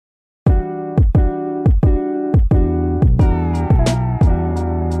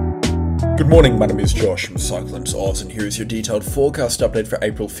Good morning, my name is Josh from CyclonesOZ, and here is your detailed forecast update for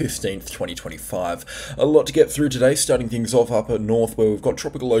April 15th, 2025. A lot to get through today, starting things off up at north where we've got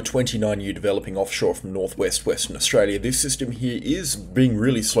tropical low 29U developing offshore from northwest Western Australia. This system here is being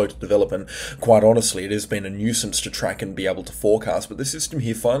really slow to develop, and quite honestly it has been a nuisance to track and be able to forecast, but the system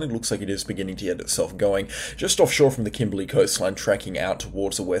here finally looks like it is beginning to get itself going, just offshore from the Kimberley coastline, tracking out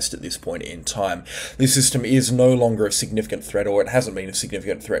towards the west at this point in time. This system is no longer a significant threat, or it hasn't been a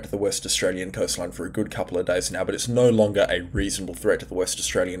significant threat to the West Australian coastline for a good couple of days now, but it's no longer a reasonable threat to the West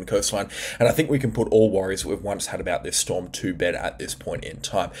Australian coastline, and I think we can put all worries we've once had about this storm to bed at this point in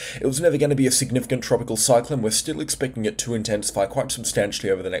time. It was never going to be a significant tropical cyclone. We're still expecting it to intensify quite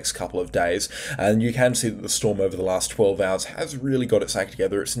substantially over the next couple of days, and you can see that the storm over the last 12 hours has really got its act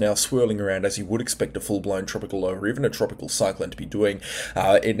together. It's now swirling around as you would expect a full-blown tropical low or even a tropical cyclone to be doing,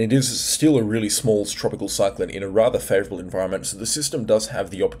 and it is still a really small tropical cyclone in a rather favourable environment, so the system does have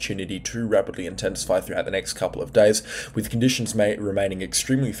the opportunity to rapidly intensify throughout the next couple of days, with conditions remaining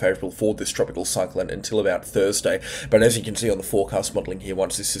extremely favourable for this tropical cyclone until about Thursday. But as you can see on the forecast modelling here,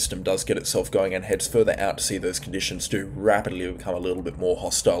 once this system does get itself going and heads further out to sea, those conditions do rapidly become a little bit more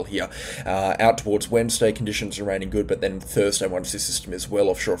hostile here. Out towards Wednesday, conditions remaining good, but then Thursday, once this system is well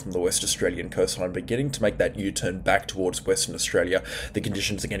offshore from the West Australian coastline, beginning to make that U-turn back towards Western Australia, the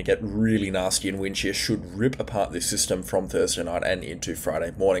conditions are going to get really nasty, and wind shear should rip apart this system from Thursday night and into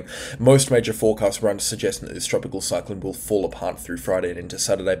Friday morning. Most major forecast runs suggest that this tropical cyclone will fall apart through Friday and into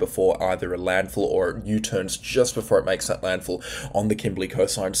Saturday before either a landfall or U-turns just before it makes that landfall on the Kimberley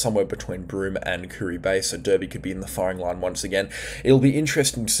coastline, somewhere between Broome and Koory Bay, so Derby could be in the firing line once again. It'll be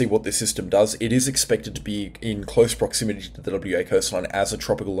interesting to see what this system does. It is expected to be in close proximity to the WA coastline as a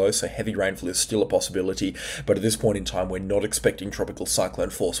tropical low, so heavy rainfall is still a possibility, but at this point in time we're not expecting tropical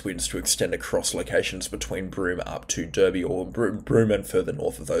cyclone force winds to extend across locations between Broome up to Derby, or Broome and further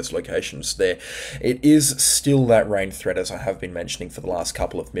north of those locations there. It is still that rain threat, as I have been mentioning for the last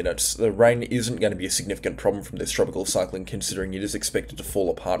couple of minutes. The rain isn't going to be a significant problem from this tropical cyclone, considering it is expected to fall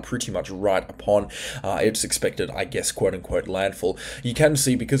apart pretty much right upon its expected, I guess, quote-unquote landfall. You can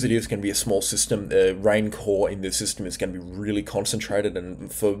see, because it is going to be a small system, the rain core in this system is going to be really concentrated and,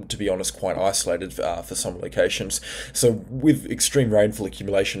 to be honest, quite isolated for some locations. So with extreme rainfall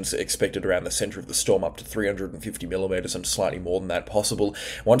accumulations expected around the centre of the storm, up to 350 millimetres and slightly more than that possible,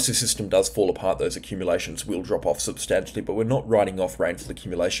 once the system does fall apart, those accumulations will drop off substantially, but we're not writing off rainfall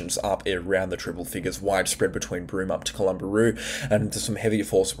accumulations up around the triple figures, widespread between Broome up to Columbaroo, and some heavier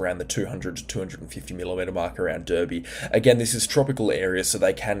force around the 200 to 250 millimetre mark around Derby. Again, this is tropical areas, so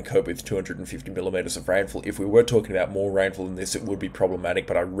they can cope with 250 millimetres of rainfall. If we were talking about more rainfall than this, it would be problematic,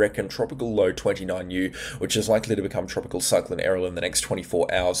 but I reckon tropical low 29U, which is likely to become tropical cyclone Errol in the next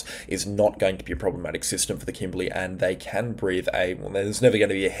 24 hours, is not going to be a problematic system for the Kimberley, and they can breathe there's never going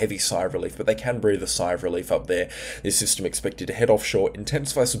to be a heavy sigh of relief, but they can breathe a sigh of relief up there. This system expected to head offshore,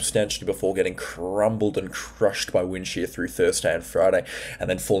 intensify substantially before getting crumbled and crushed by wind shear through Thursday and Friday, and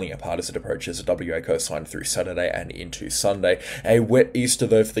then falling apart as it approaches the WA coastline through Saturday and into Sunday. A wet Easter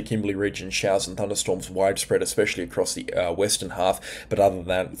though for the Kimberley region, showers and thunderstorms widespread, especially across the western half, but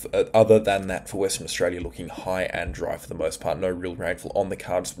other than that for Western Australia, looking high and dry for the most part. No real rainfall on the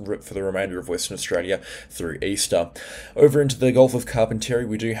cards for the remainder of Western Australia through Easter. Over into the Gulf of Carpentaria,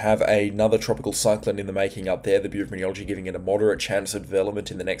 we do have another tropical cyclone in the making up there. The Bureau of Meteorology giving it a moderate chance of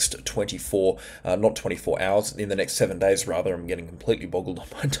development in the next not 24 hours, in the next 7 days rather. I'm getting completely boggled on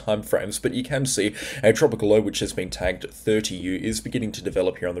my time frames, but you can see a tropical low which has been tagged 30U is beginning to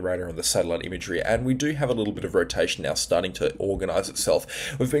develop here on the radar and the satellite imagery, and we do have a little bit of rotation now starting to organise itself.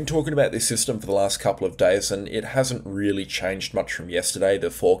 We've been talking about this system for the last couple of days, and it hasn't really changed much from yesterday, the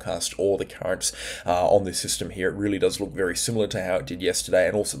forecast or the currents on this system here. It really does look very similar to how it did yesterday,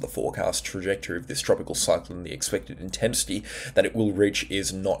 and also the forecast trajectory of this tropical cyclone, the expected intensity that it will reach,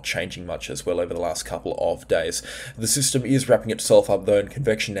 is not changing much as well over the last couple of days. The system is wrapping itself up though, and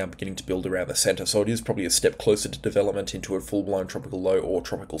convection now beginning to build around the centre, so it is probably a step closer to development into a full-blown tropical low or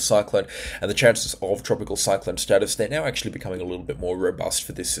tropical cyclone, and the chances of tropical cyclone status, they're now actually becoming a little bit more robust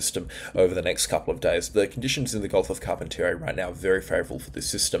for this system over the next couple of days. The conditions in the Gulf of Carpentaria right now are very favourable for this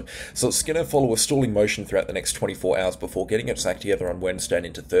system, so it's going to follow a stalling motion throughout the next 24 hours before getting its act together on Wednesday and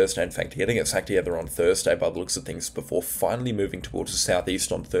into Thursday. In fact, getting its act together on Thursday by the looks of things, before finally moving towards the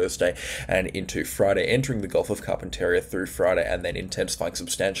southeast on Thursday and into Friday, entering the Gulf of Carpentaria through Friday and then intensifying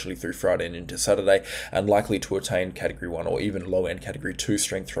substantially through Friday and into Saturday, and likely to attain Category 1 or even low-end Category 2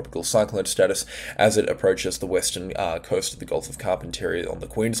 strength tropical cyclone status as it approaches the western coast of the Gulf of Carpentaria on the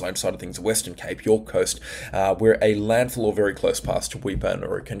Queensland side of things, the Western Cape, York coast, where a landfall or very close pass to Weipa and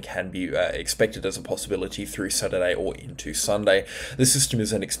Oricon can be expected as a possibility through Saturday or into Sunday. The system is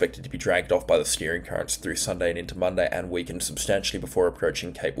is then expected to be dragged off by the steering currents through Sunday and into Monday and weaken substantially before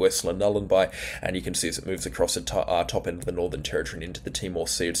approaching Cape Westland Nullarbor. And you can see as it moves across the top end of the Northern Territory and into the Timor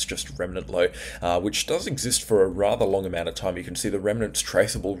Sea, it's just a remnant low, which does exist for a rather long amount of time. You can see the remnants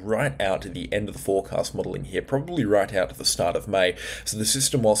traceable right out to the end of the forecast modelling here, probably right out to the start of May. So the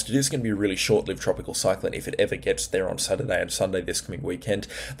system, whilst it is going to be a really short-lived tropical cyclone if it ever gets there on Saturday and Sunday this coming weekend,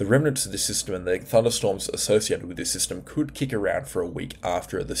 the remnants of the system and the thunderstorms associated with this system could kick around for a week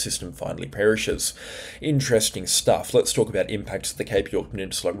after the system finally perishes. Interesting stuff. Let's talk about impacts to the Cape York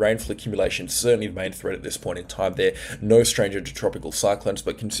Peninsula. Rainfall accumulation is certainly the main threat at this point in time. They're no stranger to tropical cyclones,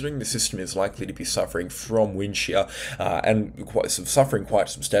 but considering the system is likely to be suffering from wind shear and suffering quite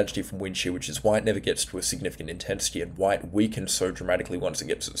substantially from wind shear, which is why it never gets to a significant intensity and why it weakens so dramatically once it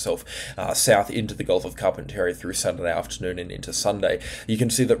gets itself south into the Gulf of Carpentaria through Saturday afternoon and into Sunday. You can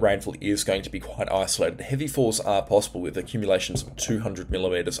see that rainfall is going to be quite isolated. Heavy falls are possible with accumulations of 200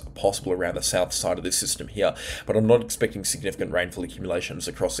 millimeters possible around the south side of this system here, but I'm not expecting significant rainfall accumulations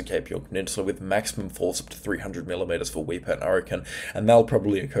across the Cape York Peninsula, with maximum falls up to 300 millimeters for Weipa and Oroken, and they'll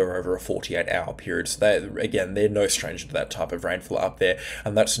probably occur over a 48-hour period. So they're no stranger to that type of rainfall up there,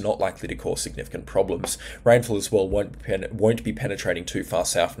 and that's not likely to cause significant problems. Rainfall as well won't be penetrating too far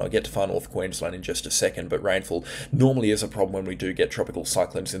south, and I'll get to far north Queensland in just a second, but rainfall normally is a problem when we do get tropical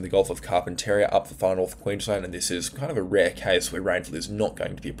cyclones in the Gulf of Carpentaria up for far north Queensland, and this is kind of a rare case where rainfall is not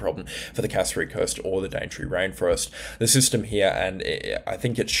going to be a problem for the Cassowary Coast or the Daintree rainforest. The system here, and I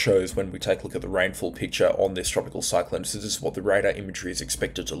think it shows when we take a look at the rainfall picture on this tropical cyclone, so this is what the radar imagery is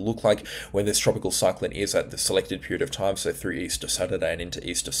expected to look like when this tropical cyclone is at the selected period of time, so through Easter Saturday and into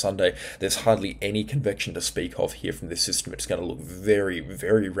Easter Sunday. There's hardly any convection to speak of here from this system. It's going to look very,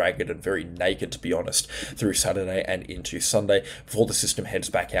 very ragged and very naked, to be honest, through Saturday and into Sunday before the system heads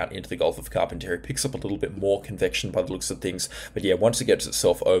back out into the Gulf of Carpentaria. It picks up a little bit more convection by the looks of things, but yeah, once it gets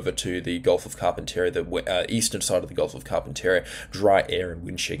itself over to the Gulf of Carpentaria, the eastern side of the Gulf of Carpentaria, dry air and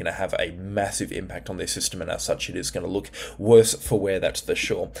wind shear are going to have a massive impact on their system, and as such it is going to look worse for wear, that's for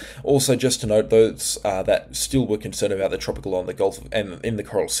sure. Also, just to note, those that still were concerned about the tropical on the Gulf of, and in the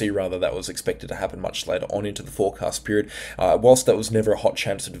Coral Sea rather, that was expected to happen much later on into the forecast period. Whilst that was never a hot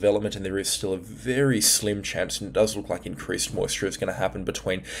chance of development, and there is still a very slim chance, and it does look like increased moisture is going to happen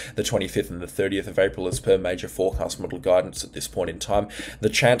between the 25th and the 30th of April as per major forecast model guidance at this point in time, the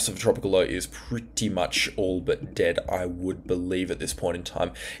chance of a tropical low is pretty much all but dead, I would believe, at this point in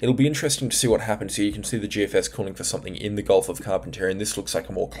time. It'll be interesting to see what happens here. You can see the GFS calling for something in the Gulf of Carpentaria, and this looks like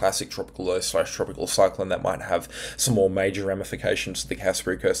a more classic tropical low / tropical cyclone that might have some more major ramifications to the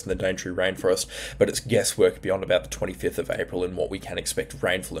Cassowary Coast and the Daintree rainforest, but it's guesswork beyond about the 25th of April and what we can expect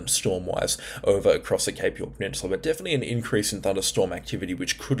rainfall and storm-wise over across the Cape York Peninsula, but definitely an increase in thunderstorm activity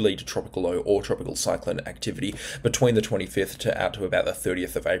which could lead to tropical low or tropical cyclone activity between the 25th to out to about the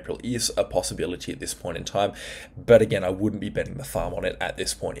 30th of April is a possibility at this point in time, but again, I wouldn't be betting the farm on it at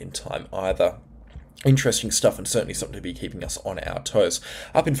this point in time either. Interesting stuff, and certainly something to be keeping us on our toes.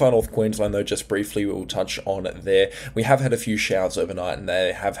 Up in far north Queensland, though, just briefly, we will touch on there. We have had a few showers overnight, and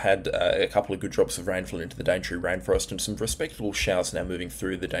they have had a couple of good drops of rainfall into the Daintree rainforest, and some respectable showers now moving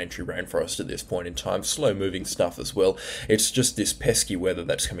through the Daintree rainforest at this point in time. Slow-moving stuff as well. It's just this pesky weather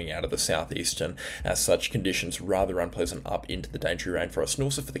that's coming out of the southeast, and as such, conditions rather unpleasant up into the Daintree rainforest, and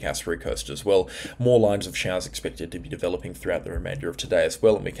also for the Cassowary Coast as well. More lines of showers expected to be developing throughout the remainder of today as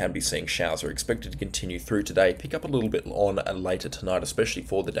well, and we can be seeing showers are expected to continue through today, pick up a little bit on later tonight, especially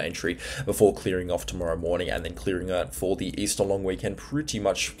for the Daintree, before clearing off tomorrow morning and then clearing out for the Easter long weekend pretty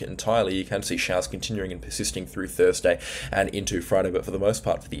much entirely. You can see showers continuing and persisting through Thursday and into Friday, but for the most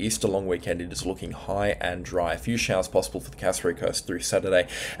part for the Easter long weekend it is looking high and dry. A few showers possible for the Cassowary Coast through Saturday,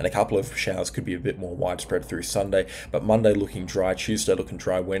 and a couple of showers could be a bit more widespread through Sunday, but Monday looking dry, Tuesday looking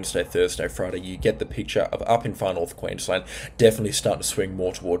dry, Wednesday, Thursday, Friday, you get the picture of up in far north Queensland, definitely starting to swing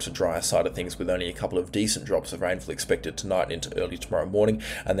more towards the drier side of things with only a couple of decent drops of rainfall expected tonight into early tomorrow morning,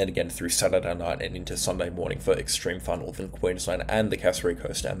 and then again through Saturday night and into Sunday morning for extreme far northern Queensland and the Cassowary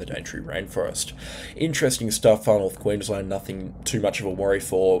Coast and the Daintree rainforest. Interesting stuff, far north Queensland, nothing too much of a worry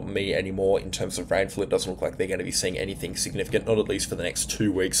for me anymore in terms of rainfall. It doesn't look like they're going to be seeing anything significant, not at least for the next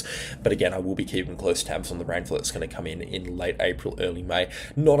 2 weeks, but again I will be keeping close tabs on the rainfall that's going to come in late April, early May.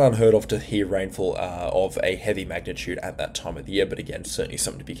 Not unheard of to hear rainfall of a heavy magnitude at that time of the year, but again certainly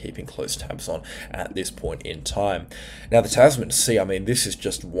something to be keeping close tabs on at this point in time. Now the Tasman Sea, I mean, this is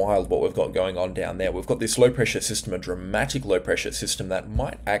just wild what we've got going on down there. We've got this low pressure system, a dramatic low pressure system that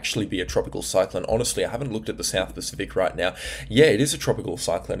might actually be a tropical cyclone. Honestly, I haven't looked at the South Pacific right now. Yeah, it is a tropical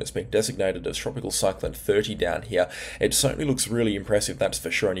cyclone. It's been designated as Tropical Cyclone 30 down here. It certainly looks really impressive, that's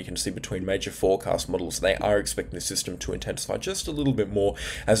for sure, and you can see between major forecast models, they are expecting the system to intensify just a little bit more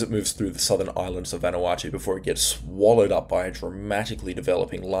as it moves through the southern islands of Vanuatu before it gets swallowed up by a dramatically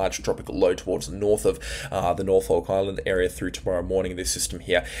developing large tropical low towards the north of the Norfolk Island area through tomorrow morning. This system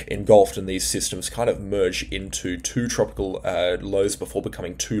here engulfed, and these systems kind of merge into two tropical lows before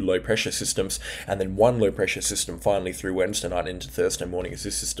becoming two low pressure systems, and then one low pressure system finally through Wednesday night into Thursday morning as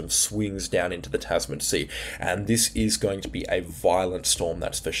this system swings down into the Tasman Sea. And this is going to be a violent storm,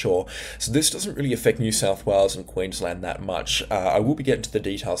 that's for sure. So this doesn't really affect New South Wales and Queensland that much. I will be getting to the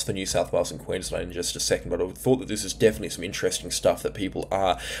details for New South Wales and Queensland in just a second, but I thought that this is definitely some interesting stuff that people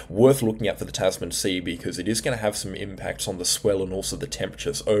are worth looking at for the Tasman Sea, because it is going to have some impacts on the swell and also the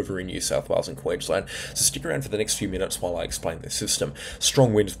temperatures over in New South Wales and Queensland. So stick around for the next few minutes while I explain this system.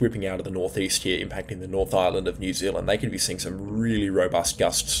 Strong winds whipping out of the northeast here, impacting the North Island of New Zealand. They could be seeing some really robust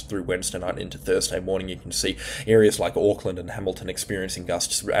gusts through Wednesday night into Thursday morning. You can see areas like Auckland and Hamilton experiencing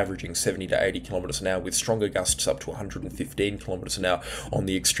gusts averaging 70 to 80 kilometres an hour, with stronger gusts up to 115 kilometres an hour on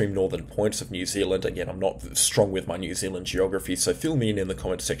the extreme northern points of New Zealand. Again, I'm not strong with my New Zealand geography, so fill me in the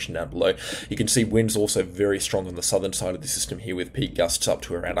comment section down below. You can see winds also very strong on the southern side of the system here, with peak gusts up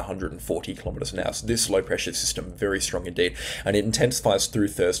to around 140 kilometres an hour. So this low pressure system, very strong indeed, and it intensifies through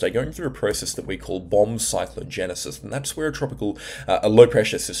Thursday, going through a process that we call bomb cyclogenesis, and that's where a low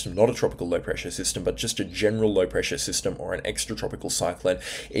pressure system, not a tropical low pressure system, but just a general low pressure system or an extratropical cyclone,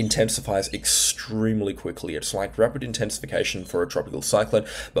 intensifies extremely quickly. It's like rapid intensification for a tropical cyclone,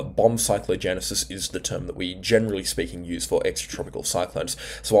 but bomb cyclogenesis is the term that we generally speaking use for extratropical cyclones.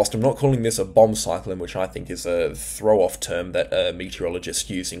 So whilst I'm not calling this a bomb cyclone, which I think is a throw-off term that meteorologists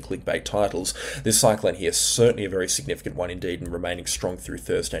use in clickbait titles, this cyclone here is certainly a very significant one indeed, and remaining strong through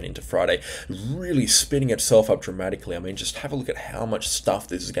Thursday and into Friday, really spinning itself up dramatically. I mean, just have a look at how much stuff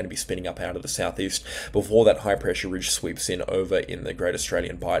this is going to be spinning up out of the southeast before that high pressure ridge sweeps in over in the Great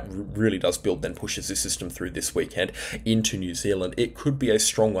Australian Bight. Really does build, then pushes this system through this weekend into New Zealand. It could be a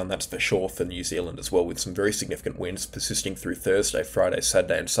strong one, that's for sure, for New Zealand as well, with some very significant winds persisting through Thursday, Friday,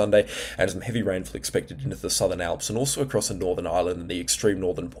 Saturday and Sunday, and some heavy rainfall expected into the Southern Alps and also across the Northern Island and the extreme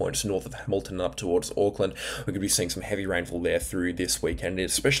northern points north of Hamilton and up towards Auckland. We could be seeing some heavy rainfall there through this weekend,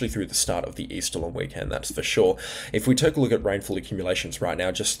 especially through the start of the Easter long weekend, that's for sure. If we take a look at rainfall accumulations right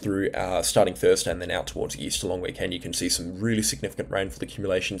now, just through starting Thursday and then out towards the Easter long weekend, you can see some really significant rainfall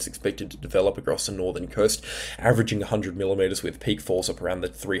accumulations expected to develop across the northern coast, averaging 100 millimetres with peak falls up around the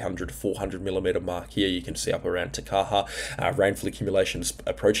 300 to 400 millimetre mark here. You can see up around Takaha, rainfall accumulations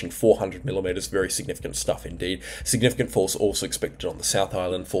approaching 400 millimetres, very significant stuff indeed. Significant falls also expected on the South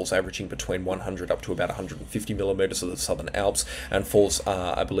Island, falls averaging between 100 up to about 150 millimetres of the Southern Alps, and falls,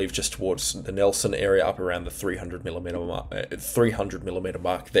 I believe, just towards the Nelson area up around the 300 millimetre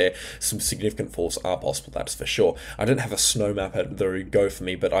mark there. Some significant falls are possible, that's for sure. I don't have a snow map at the go for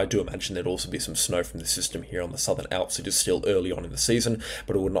me, but I do imagine there'd also be some snow from the system here on the Southern Alps. It is still early on in the season,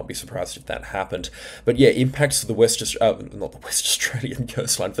 but I would not be surprised if that happened. But yeah, impacts to the not the West Australian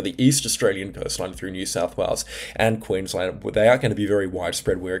coastline, for the East Australian coastline through New South Wales and Queensland, they are going to be very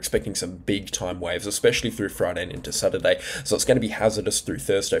widespread. We're expecting some big time waves, especially through Friday and into Saturday. So it's going to be hazardous through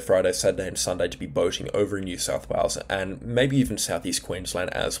Thursday, Friday, Saturday and Sunday to be boating over in New South Wales and maybe even Southeast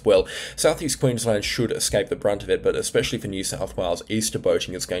Queensland as well. Southeast Queensland should escape the brunt of it, but especially for New South Wales, Easter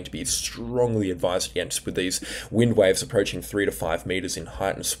boating is going to be strongly advised against, with these wind waves approaching 3 to 5 metres in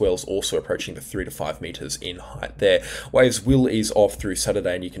height and swells also approaching the 3 to 5 metres in height there. Waves will ease off through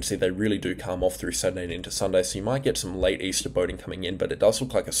Saturday, and you can see they really do calm off through Saturday and into Sunday, so you might get some late Easter boating coming in, but it does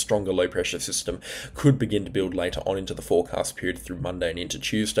look like a stronger low pressure system could begin to build later on into the forecast period through Monday and into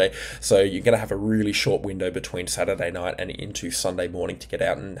Tuesday. So you're going to have a really short window between Saturday night and into Sunday morning to get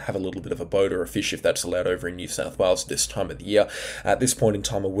out and have a little bit of a boat or a fish if that's allowed over in New South Wales this time of the year. At this point in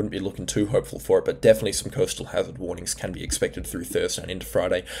time, I wouldn't be looking too hopeful for it, but definitely some coastal hazard warnings can be expected through Thursday and into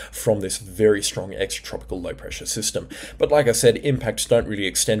Friday from this very strong extratropical low pressure system. But like I said, impacts don't really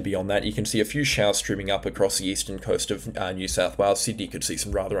extend beyond that. You can see a few showers streaming up across the eastern coast of New South Wales. Sydney could see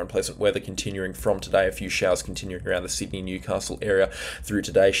some rather unpleasant weather continuing from today. A few showers continuing around the Sydney, Newcastle area through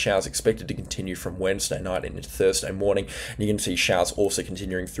today. Showers expected to continue from Wednesday night and into Thursday morning. And you can see showers also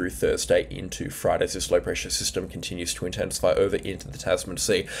continuing through Thursday into Friday as this low pressure system continues to intensify over into the Tasman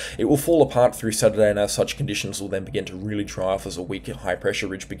Sea. It will fall apart through Saturday, and as such, conditions will then begin to really dry off as a weak high pressure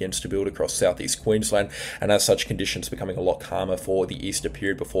ridge begins to build across southeast Queensland, and as such, conditions becoming a lot calmer for the Easter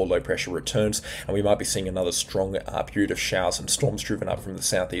period before low pressure returns, and we might be seeing another strong period of showers and storms driven up from the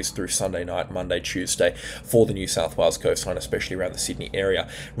southeast through Sunday night, Monday, Tuesday for the New South Wales coastline, especially around the Sydney area.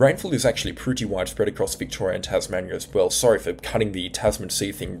 Rainfall is actually pretty widespread across Victoria and Tasmania as well. Sorry for cutting the Tasman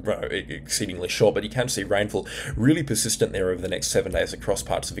Sea thing exceedingly short, but you can see rainfall really persistent there over the next 7 days across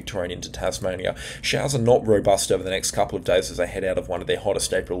parts of Victoria and into Tasmania. Showers are not robust over the next couple of days as they head out of one of their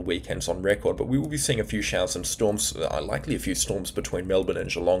hottest April weekends on record, but we will be seeing a few showers and storms, likely a few storms between Melbourne and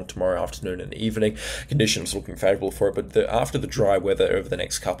Geelong tomorrow afternoon and evening. Conditions looking favourable for it, but after the dry weather over the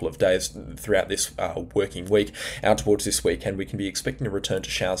next couple of days throughout this working week, out towards this weekend, we can be expecting a return to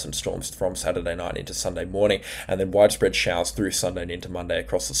showers and storms from Saturday night into Sunday morning, and then widespread showers through Sunday and into Monday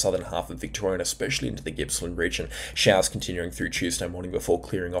across the southern half of Victoria, and especially into the Gippsland region. Showers continuing through Tuesday morning before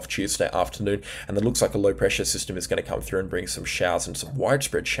clearing off Tuesday afternoon, and it looks like a low pressure system is going to come through and bring some showers and some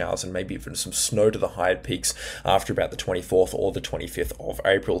widespread showers and maybe even some snow to the higher peaks after about the 24th or the 25th of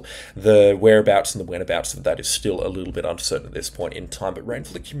April. The whereabouts and the whenabouts of that is still a little bit uncertain at this point in time, but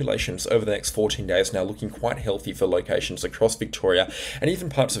rainfall accumulations over the next 14 days now looking quite healthy for locations across Victoria and even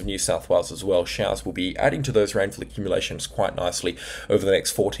parts of New South Wales as well. Showers will be adding to those rainfall accumulations quite nicely over the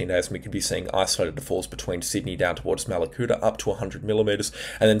next 14 days, and we could be seeing isolated falls between Sydney down towards Malakuta up to 100 millimetres,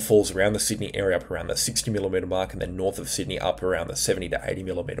 and then falls around the Sydney area up around the 60 millimetre mark, and then north of Sydney up around the 70 to 80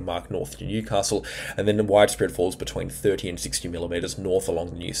 millimetre mark north to Newcastle, and then the widespread falls between 30 and 60 millimetres north along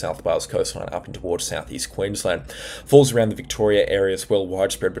the New South Wales coastline up and towards southeast Queensland. Falls around the Victoria area as well,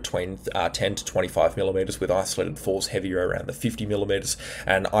 widespread between 10 to 25 millimetres, with isolated falls heavier around the 50 millimetres,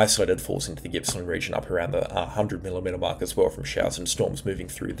 and isolated falls into the Gippsland region up around the 100 millimetre mark as well from showers and storms moving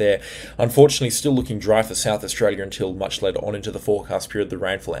through there. Unfortunately, still looking dry for South Australia until much later on into the forecast period. The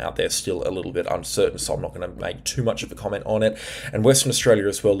rainfall out there still a little bit uncertain, so I'm not going to make too much of a comment on it. And Western Australia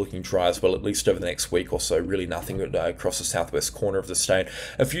as well looking dry as well, at least over the next week or so. Really nothing across the southwest corner of the state.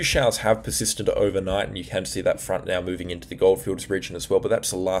 A few showers have persisted overnight, and you can see that front now moving into the Goldfields region as well, but that's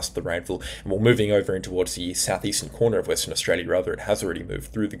the last of the rainfall. And we're moving over in towards the southeastern corner of Western Australia, rather. It has already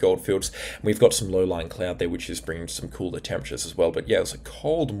moved through the Goldfields, and we've got some low-lying cloud there, which is bringing some cooler temperatures as well. But yeah, it was a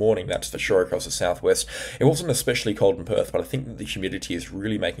cold morning, that's for sure, across the southwest. It wasn't especially cold in Perth, but I think that the humidity is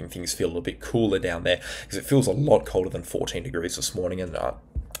really making things feel a bit cooler down there, because it feels a lot colder than 14 degrees this morning, and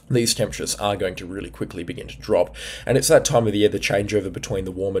these temperatures are going to really quickly begin to drop. And it's that time of the year, the changeover between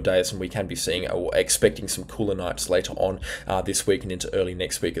the warmer days, and we can be seeing or expecting some cooler nights later on this week and into early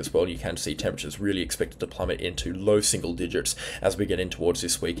next week as well. You can see temperatures really expected to plummet into low single digits as we get in towards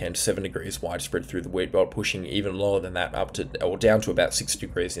this weekend. 7 degrees widespread through the wheat belt, pushing even lower than that up to or down to about 6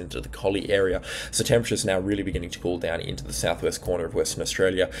 degrees into the Collie area. So temperatures now really beginning to cool down into the southwest corner of Western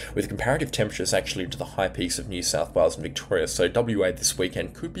Australia, with comparative temperatures actually into the high peaks of New South Wales and Victoria. So WA this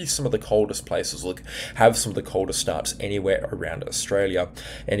weekend could be some of the coldest places, have some of the coldest starts anywhere around Australia.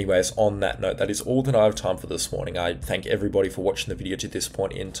 Anyways, on that note, that is all that I have time for this morning. I thank everybody for watching the video to this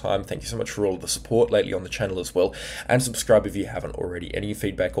point in time. Thank you so much for all of the support lately on the channel as well, and subscribe if you haven't already. Any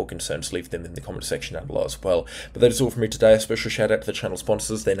feedback or concerns, leave them in the comment section down below as well. But that is all from me today. A special shout out to the channel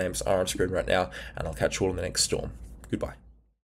sponsors. Their names are on screen right now, and I'll catch you all in the next storm. Goodbye.